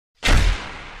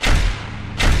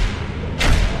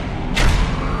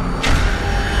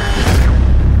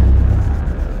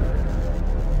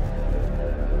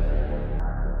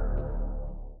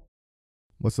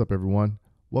What's up, everyone?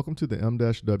 Welcome to the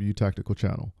𝐤𝐤𝐤 Tactical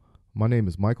channel. My name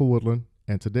is Michael Woodland,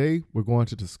 and today we're going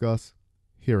to discuss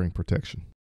hearing protection.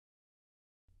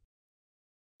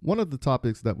 One of the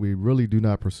topics that we really do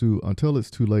not pursue until it's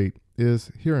too late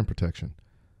is hearing protection.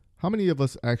 How many of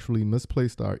us actually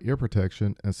misplaced our ear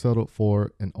protection and settled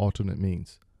for an alternate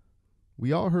means?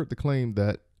 We all heard the claim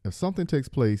that if something takes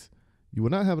place, you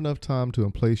will not have enough time to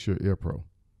emplace your ear pro.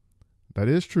 That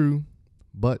is true,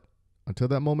 but until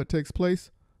that moment takes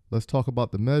place, let's talk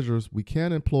about the measures we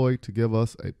can employ to give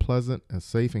us a pleasant and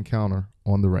safe encounter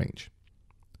on the range.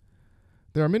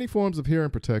 There are many forms of hearing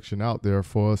protection out there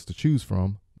for us to choose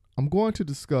from. I'm going to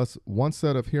discuss one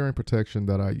set of hearing protection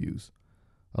that I use.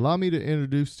 Allow me to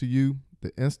introduce to you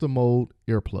the Insta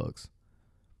earplugs.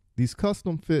 These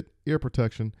custom fit ear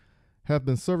protection have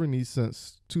been serving me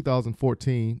since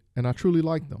 2014, and I truly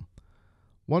like them.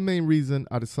 One main reason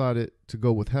I decided to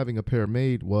go with having a pair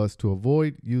made was to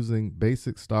avoid using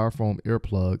basic styrofoam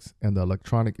earplugs and the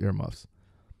electronic earmuffs.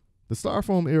 The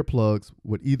styrofoam earplugs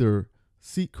would either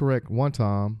seat correct one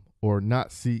time or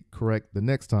not seat correct the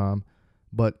next time,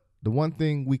 but the one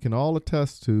thing we can all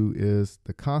attest to is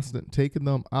the constant taking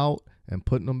them out and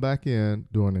putting them back in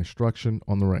during instruction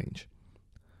on the range.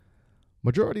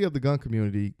 Majority of the gun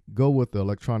community go with the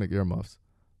electronic earmuffs,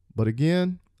 but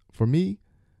again, for me,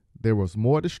 there was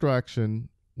more distraction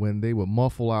when they would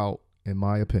muffle out, in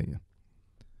my opinion.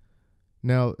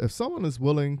 Now, if someone is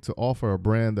willing to offer a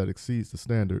brand that exceeds the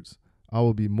standards, I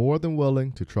will be more than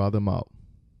willing to try them out.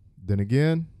 Then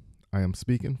again, I am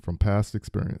speaking from past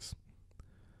experience.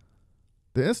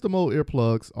 The Insta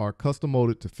earplugs are custom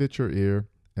molded to fit your ear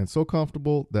and so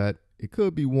comfortable that it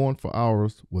could be worn for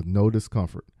hours with no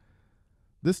discomfort.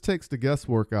 This takes the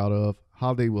guesswork out of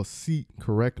how they will seat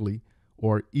correctly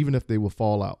or even if they will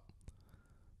fall out.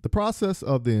 The process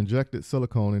of the injected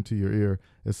silicone into your ear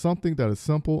is something that is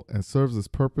simple and serves its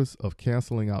purpose of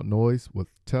canceling out noise with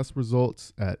test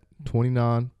results at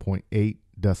 29.8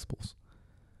 decibels.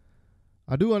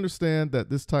 I do understand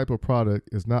that this type of product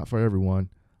is not for everyone,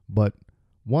 but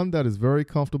one that is very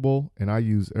comfortable and I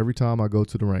use every time I go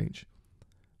to the range.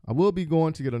 I will be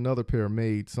going to get another pair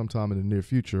made sometime in the near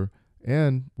future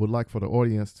and would like for the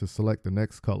audience to select the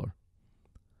next color.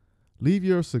 Leave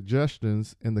your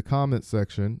suggestions in the comment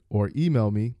section or email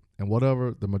me, and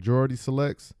whatever the majority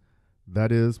selects,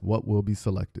 that is what will be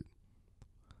selected.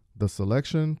 The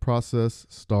selection process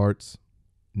starts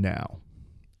now.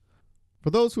 For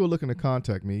those who are looking to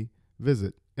contact me,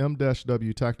 visit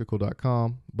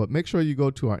𝐤𝐤𝐤tactical.com, but make sure you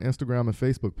go to our Instagram and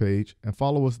Facebook page and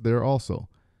follow us there also.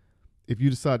 If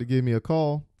you decide to give me a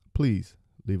call, please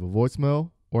leave a voicemail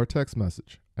or a text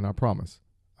message, and I promise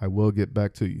I will get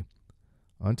back to you.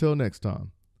 Until next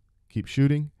time, keep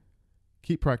shooting,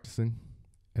 keep practicing,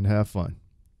 and have fun.